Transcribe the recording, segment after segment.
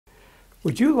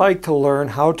Would you like to learn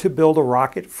how to build a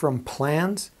rocket from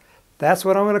plans? That's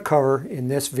what I'm going to cover in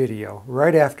this video,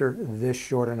 right after this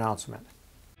short announcement.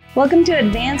 Welcome to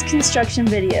Advanced Construction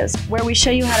Videos, where we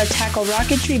show you how to tackle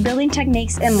rocketry building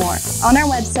techniques and more. On our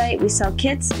website, we sell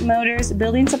kits, motors,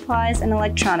 building supplies, and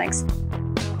electronics.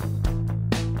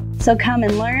 So come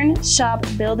and learn, shop,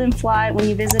 build, and fly when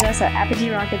you visit us at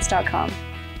apogeerockets.com.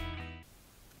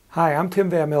 Hi, I'm Tim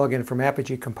Van Milligan from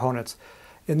Apogee Components.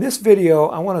 In this video,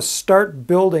 I want to start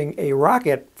building a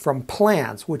rocket from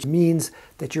plans, which means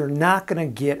that you're not going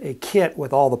to get a kit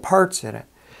with all the parts in it.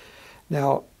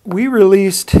 Now, we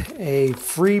released a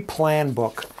free plan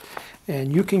book,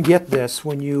 and you can get this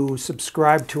when you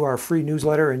subscribe to our free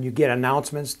newsletter and you get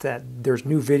announcements that there's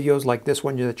new videos like this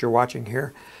one that you're watching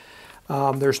here.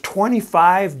 There's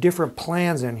 25 different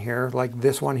plans in here, like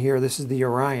this one here. This is the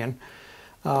Orion.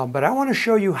 But I want to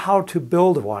show you how to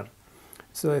build one.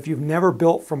 So if you've never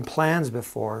built from plans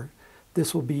before,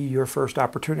 this will be your first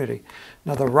opportunity.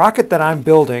 Now the rocket that I'm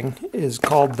building is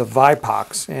called the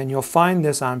Vipox, and you'll find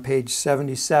this on page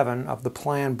 77 of the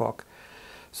plan book.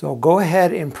 So go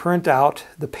ahead and print out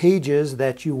the pages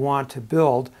that you want to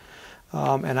build.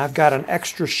 And I've got an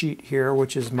extra sheet here,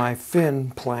 which is my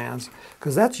fin plans,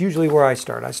 because that's usually where I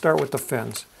start. I start with the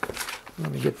fins.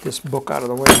 Let me get this book out of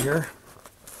the way here.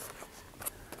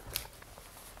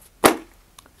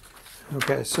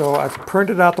 Okay, so I've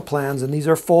printed out the plans, and these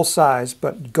are full size,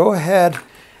 but go ahead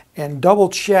and double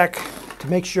check to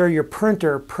make sure your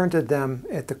printer printed them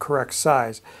at the correct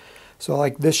size. So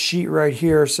like this sheet right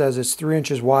here says it's 3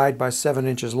 inches wide by 7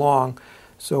 inches long.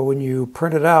 So when you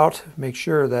print it out, make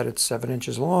sure that it's 7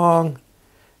 inches long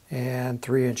and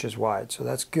 3 inches wide. So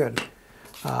that's good.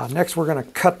 Next we're going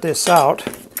to cut this out.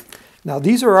 Now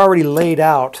these are already laid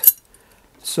out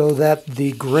so that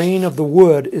the grain of the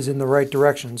wood is in the right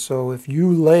direction. So if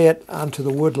you lay it onto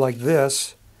the wood like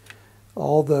this,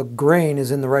 all the grain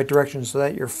is in the right direction so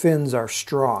that your fins are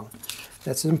strong.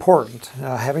 That's important,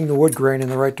 having the wood grain in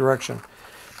the right direction.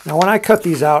 Now when I cut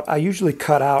these out, I usually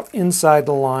cut out inside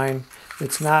the line.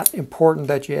 It's not important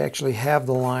that you actually have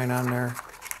the line on there.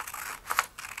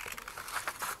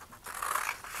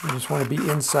 You just want to be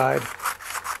inside.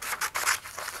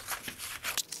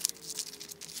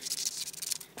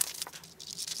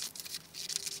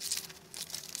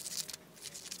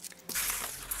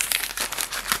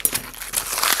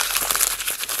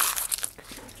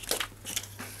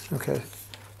 Okay,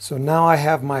 so now I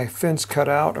have my fins cut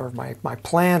out, or my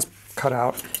plans cut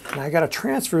out, and I got to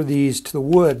transfer these to the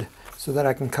wood so that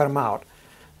I can cut them out.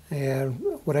 And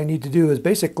what I need to do is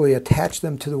basically attach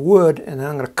them to the wood, and then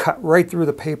I'm going to cut right through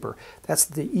the paper. That's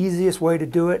the easiest way to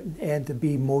do it and to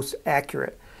be most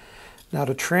accurate. Now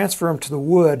to transfer them to the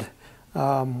wood,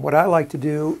 what I like to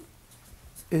do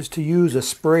is to use a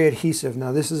spray adhesive.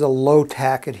 Now this is a low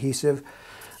tack adhesive.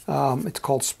 It's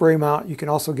called Spray Mount. You can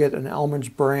also get an Elmer's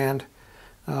brand.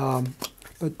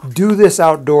 But do this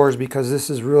outdoors because this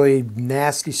is really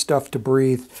nasty stuff to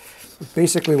breathe.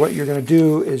 Basically what you're going to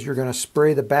do is you're going to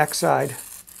spray the backside.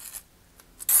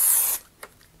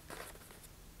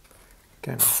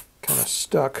 Kind of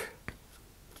stuck.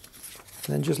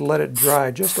 And then just let it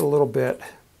dry just a little bit.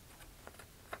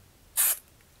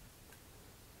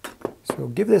 So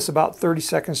give this about 30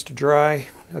 seconds to dry.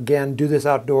 Again, do this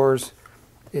outdoors.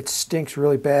 It stinks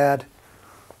really bad,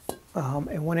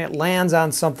 and when it lands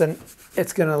on something,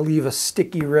 it's going to leave a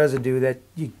sticky residue that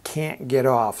you can't get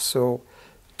off. So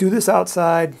do this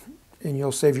outside and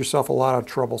you'll save yourself a lot of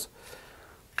troubles.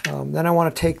 Then I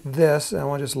want to take this and I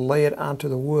want to just lay it onto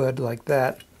the wood like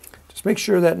that. Just make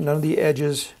sure that none of the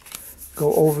edges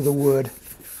go over the wood.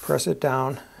 Press it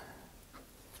down.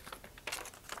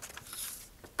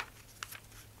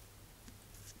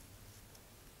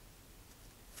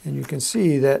 And you can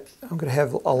see that I'm going to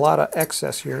have a lot of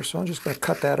excess here, so I'm just going to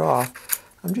cut that off.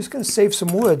 I'm just going to save some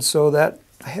wood so that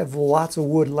I have lots of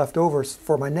wood left over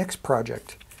for my next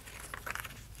project.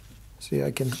 See, I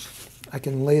can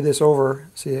lay this over.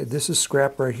 See, this is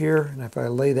scrap right here, and if I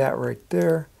lay that right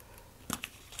there,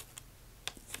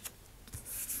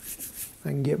 I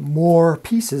can get more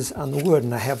pieces on the wood,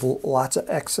 and I have lots of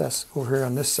excess over here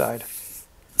on this side.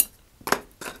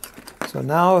 So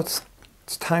now it's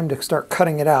time to start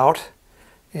cutting it out,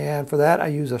 and for that I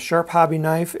use a sharp hobby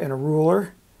knife and a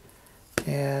ruler,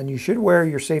 and you should wear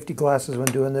your safety glasses when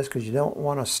doing this because you don't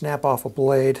want to snap off a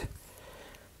blade.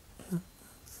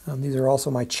 These are also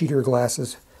my cheater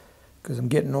glasses because I'm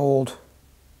getting old.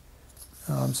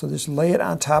 So just lay it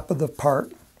on top of the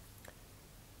part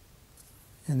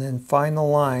and then find the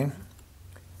line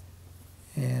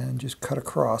and just cut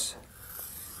across.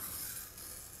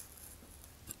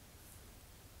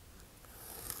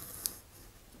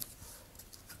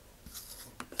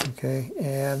 Okay,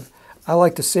 and I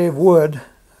like to save wood,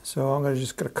 so I'm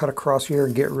just going to cut across here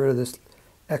and get rid of this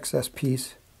excess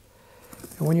piece.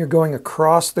 And when you're going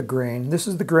across the grain, this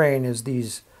is the grain, is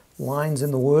these lines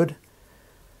in the wood.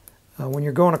 When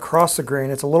you're going across the grain,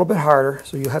 it's a little bit harder,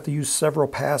 so you'll have to use several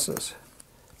passes.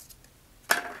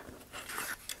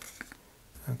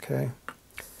 Okay,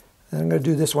 and I'm going to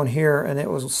do this one here, and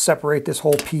it will separate this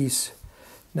whole piece.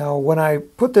 Now, when I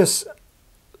put this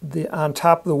on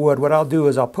top of the wood, what I'll do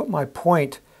is I'll put my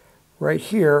point right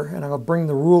here, and I'll bring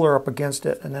the ruler up against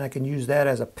it, and then I can use that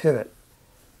as a pivot.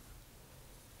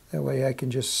 That way I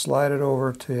can just slide it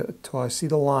over till I see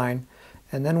the line.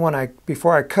 And then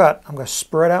before I cut, I'm going to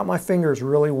spread out my fingers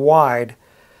really wide.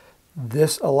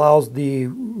 This allows the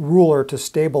ruler to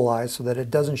stabilize so that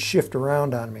it doesn't shift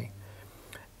around on me.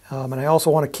 And I also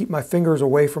want to keep my fingers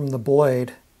away from the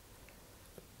blade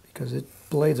because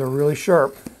blades are really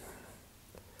sharp.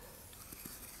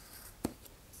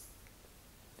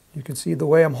 You can see the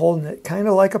way I'm holding it, kind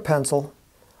of like a pencil,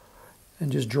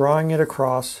 and just drawing it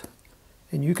across.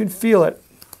 And you can feel it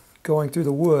going through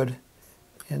the wood.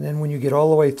 And then when you get all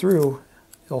the way through,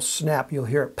 it'll snap, you'll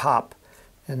hear it pop,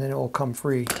 and then it will come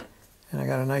free. And I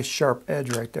got a nice sharp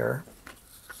edge right there.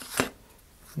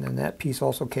 And then that piece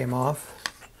also came off.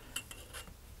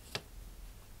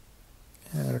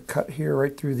 And I'm going to cut here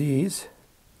right through these.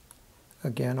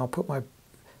 Again, I'll put my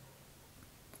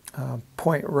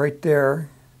point right there,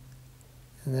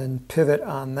 and then pivot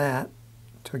on that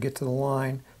to get to the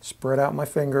line, spread out my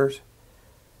fingers,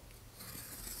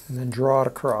 and then draw it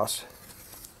across.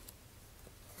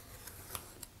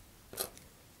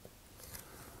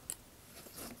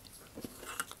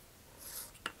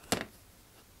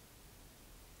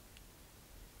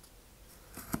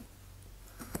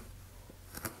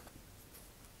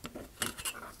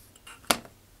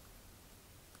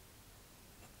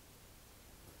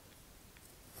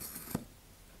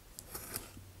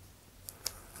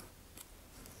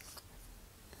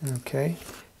 Okay,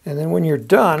 and then when you're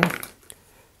done,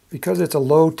 because it's a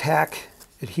low tack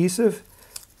adhesive,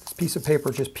 this piece of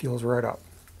paper just peels right up.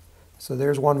 So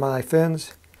there's one of my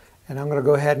fins, and I'm going to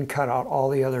go ahead and cut out all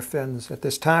the other fins at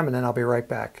this time, and then I'll be right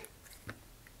back.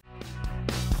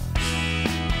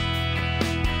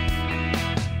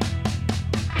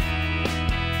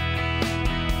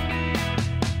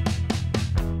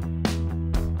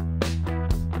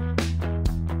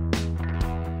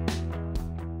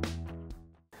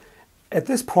 At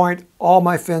this point, all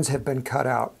my fins have been cut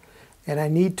out, and I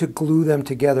need to glue them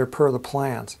together per the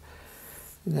plans.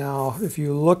 Now, if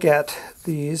you look at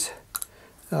these,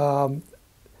 the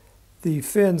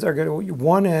fins are going to,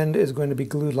 one end is going to be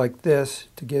glued like this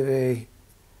to give a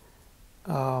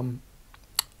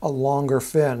longer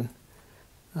fin.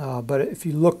 But if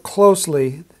you look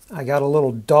closely, I got a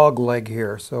little dog leg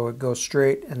here, so it goes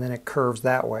straight and then it curves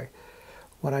that way.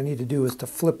 What I need to do is to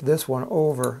flip this one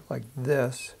over like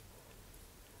this,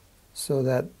 so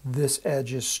that this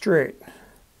edge is straight.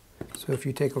 So if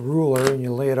you take a ruler and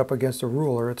you lay it up against a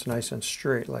ruler, it's nice and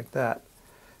straight like that.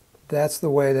 That's the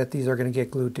way that these are going to get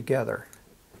glued together.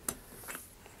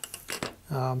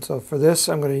 So for this,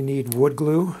 I'm going to need wood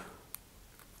glue,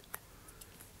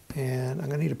 and I'm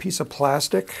going to need a piece of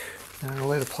plastic. And I'm going to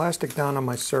lay the plastic down on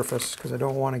my surface because I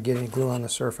don't want to get any glue on the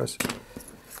surface.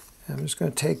 And I'm just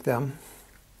going to take them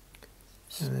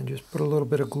and then just put a little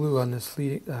bit of glue on this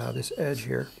edge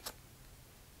here.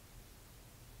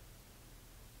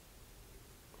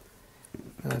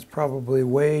 Now, that's probably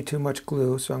way too much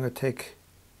glue, so I'm going to take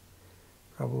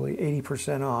probably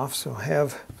 80% off. So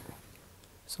have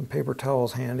some paper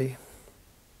towels handy.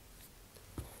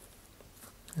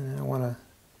 And then I want to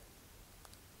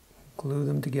glue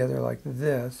them together like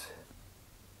this,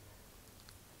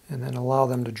 and then allow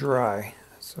them to dry.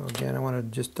 So again, I want to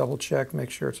just double check, make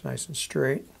sure it's nice and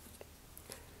straight.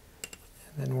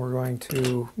 And then we're going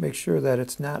to make sure that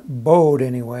it's not bowed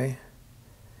anyway.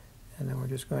 And then we're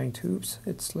just going to, oops,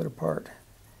 it slid apart.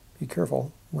 Be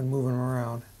careful when moving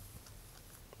around,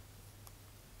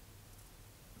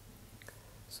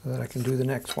 so that I can do the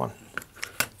next one.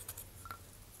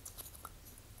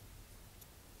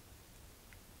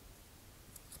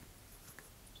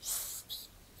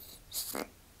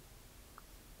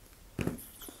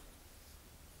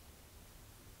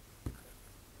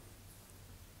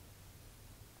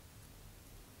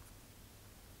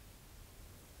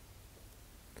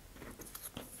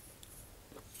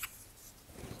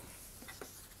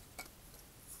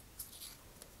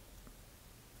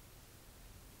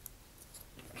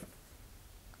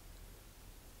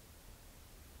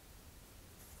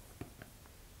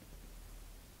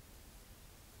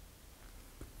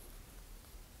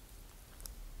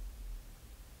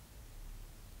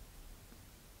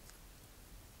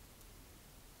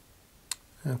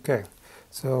 Okay,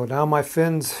 so now my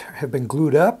fins have been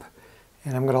glued up,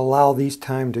 and I'm going to allow these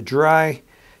time to dry.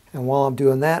 And while I'm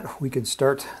doing that, we can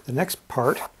start the next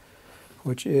part,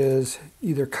 which is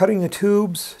either cutting the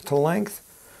tubes to length,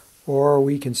 or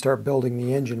we can start building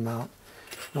the engine mount.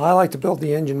 Now, I like to build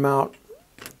the engine mount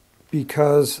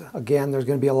because, again, there's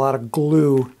going to be a lot of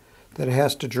glue that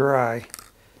has to dry.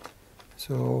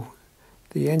 So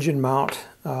the engine mount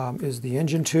is the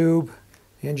engine tube,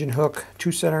 the engine hook,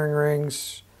 2 centering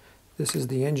rings. This is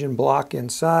the engine block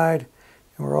inside,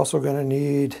 and we're also going to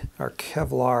need our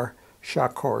Kevlar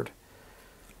shock cord.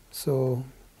 So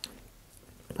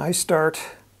I start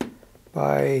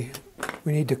by,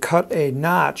 we need to cut a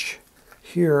notch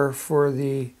here for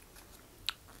the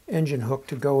engine hook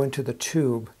to go into the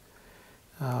tube.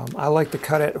 I like to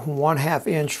cut it 1/2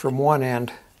 inch from one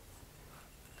end.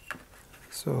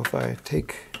 So if I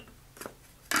take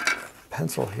a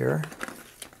pencil here,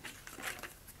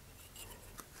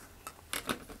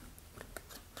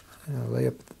 and I lay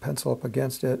up the pencil up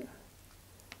against it,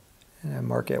 and I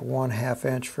mark it 1/2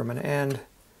 inch from an end,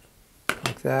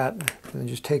 like that, and then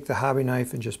just take the hobby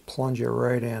knife and just plunge it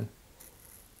right in.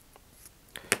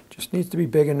 Just needs to be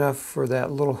big enough for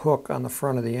that little hook on the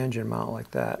front of the engine mount,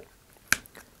 like that.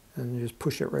 And you just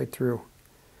push it right through.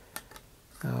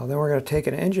 Then we're going to take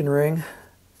an engine ring,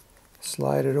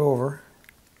 slide it over,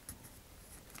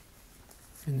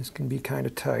 and this can be kind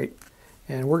of tight.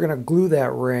 And we're going to glue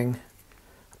that ring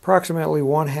approximately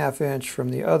 1/2 inch from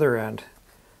the other end.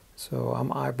 So I'm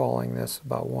eyeballing this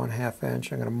about 1/2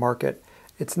 inch. I'm going to mark it.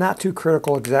 It's not too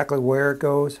critical exactly where it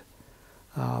goes.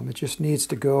 It just needs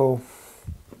to go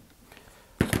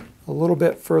a little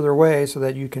bit further away so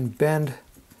that you can bend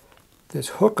this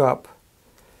hook up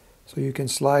so you can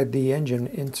slide the engine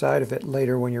inside of it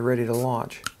later when you're ready to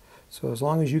launch. So as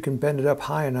long as you can bend it up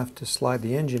high enough to slide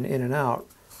the engine in and out,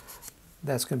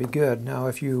 that's going to be good. Now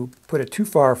if you put it too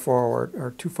far forward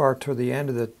or too far to the end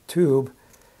of the tube,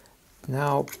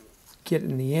 now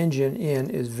getting the engine in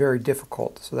is very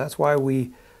difficult. So that's why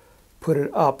we put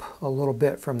it up a little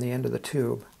bit from the end of the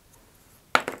tube.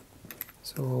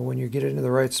 So when you get it into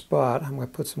the right spot, I'm going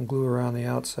to put some glue around the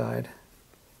outside.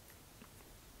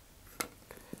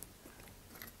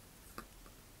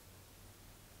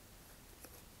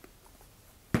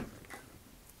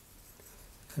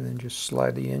 And then just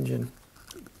slide the engine,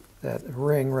 that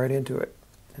ring, right into it.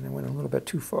 And I went a little bit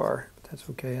too far, but that's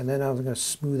okay. And then I was going to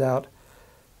smooth out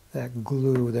that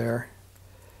glue there.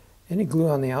 Any glue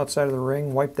on the outside of the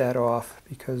ring, wipe that off,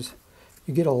 because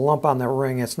you get a lump on the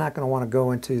ring, it's not going to want to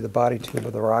go into the body tube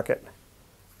of the rocket.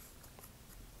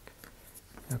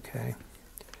 Okay.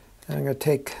 And I'm going to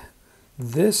take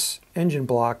this engine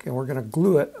block and we're going to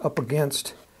glue it up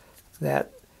against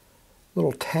that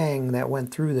little tang that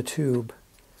went through the tube.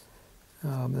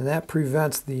 And that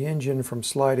prevents the engine from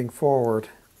sliding forward.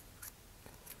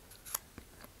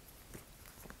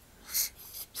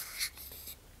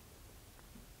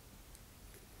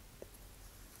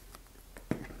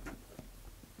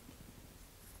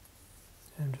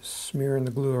 And just smearing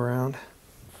the glue around.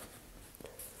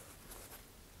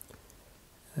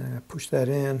 And I push that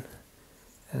in,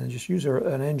 and just use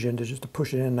an engine to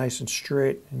push it in nice and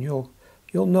straight, and you'll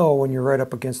know when you're right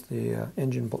up against the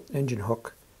engine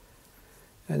hook.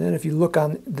 And then if you look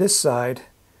on this side,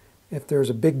 if there's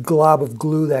a big glob of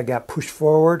glue that got pushed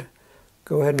forward,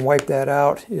 go ahead and wipe that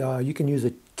out. You can use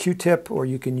a Q-tip, or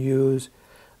you can use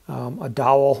a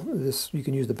dowel. You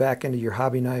can use the back end of your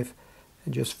hobby knife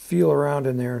and just feel around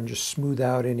in there and just smooth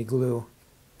out any glue.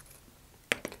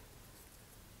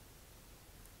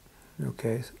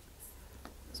 Okay,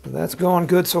 so that's going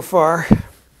good so far.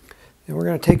 And we're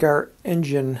going to take our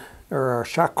engine, or our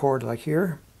shock cord, like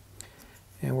here,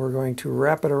 and we're going to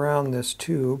wrap it around this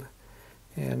tube.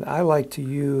 And I like to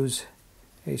use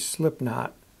a slip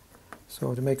knot.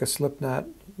 So to make a slip knot,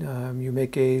 you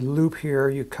make a loop here,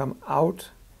 you come out,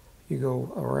 you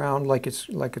go around like it's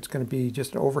going to be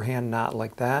just an overhand knot,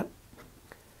 like that.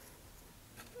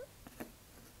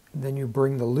 And then you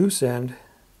bring the loose end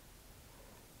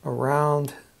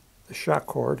around the shock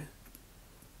cord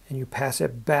and you pass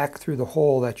it back through the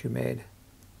hole that you made.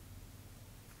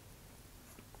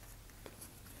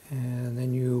 And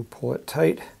then you pull it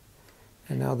tight,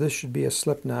 and now this should be a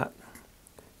slip knot.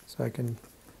 So I can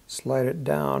slide it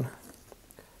down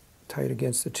tight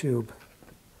against the tube,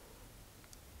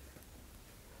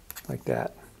 like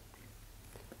that.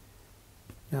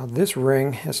 Now this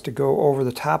ring has to go over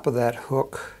the top of that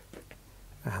hook,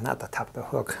 not the top of the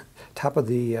hook, top of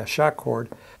the shock cord.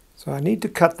 So I need to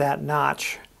cut that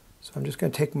notch. So I'm just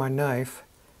going to take my knife,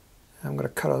 and I'm going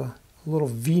to cut a little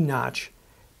V notch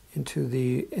into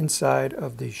the inside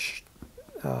of the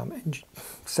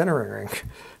centering ring.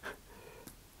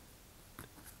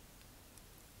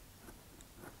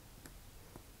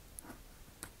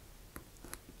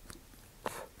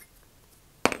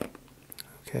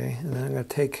 Okay, and then I'm going to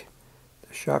take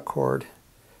the shock cord,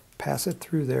 pass it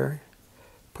through there,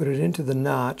 put it into the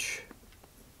notch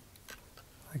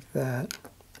like that,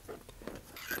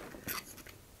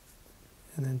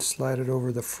 and then slide it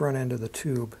over the front end of the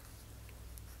tube.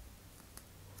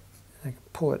 I can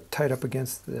pull it tight up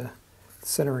against the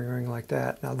centering ring like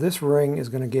that. Now this ring is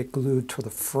going to get glued to the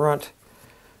front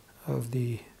of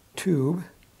the tube.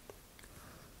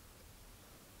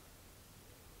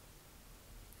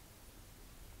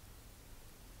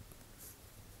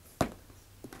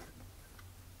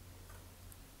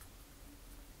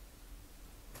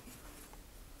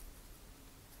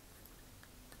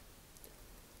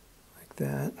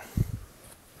 That.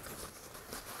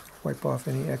 Wipe off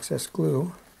any excess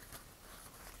glue.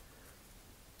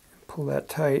 Pull that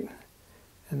tight,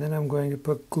 and then I'm going to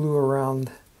put glue around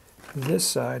this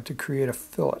side to create a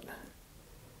fillet.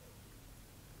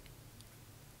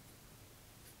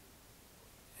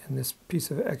 And this piece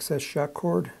of excess shock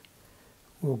cord,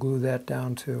 we'll glue that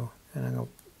down too. And I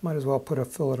might as well put a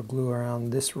fillet of glue around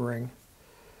this ring.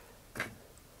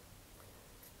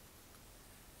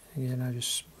 Again, I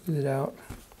just smooth it out,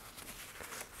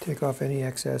 take off any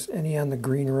excess, any on the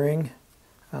green ring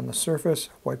on the surface,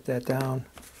 wipe that down.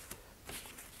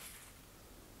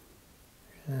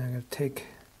 And I'm going to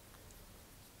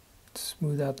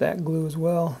smooth out that glue as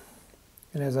well.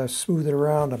 And as I smooth it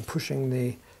around, I'm pushing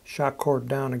the shock cord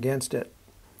down against it,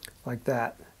 like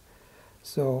that.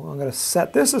 So I'm going to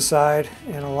set this aside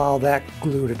and allow that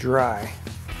glue to dry.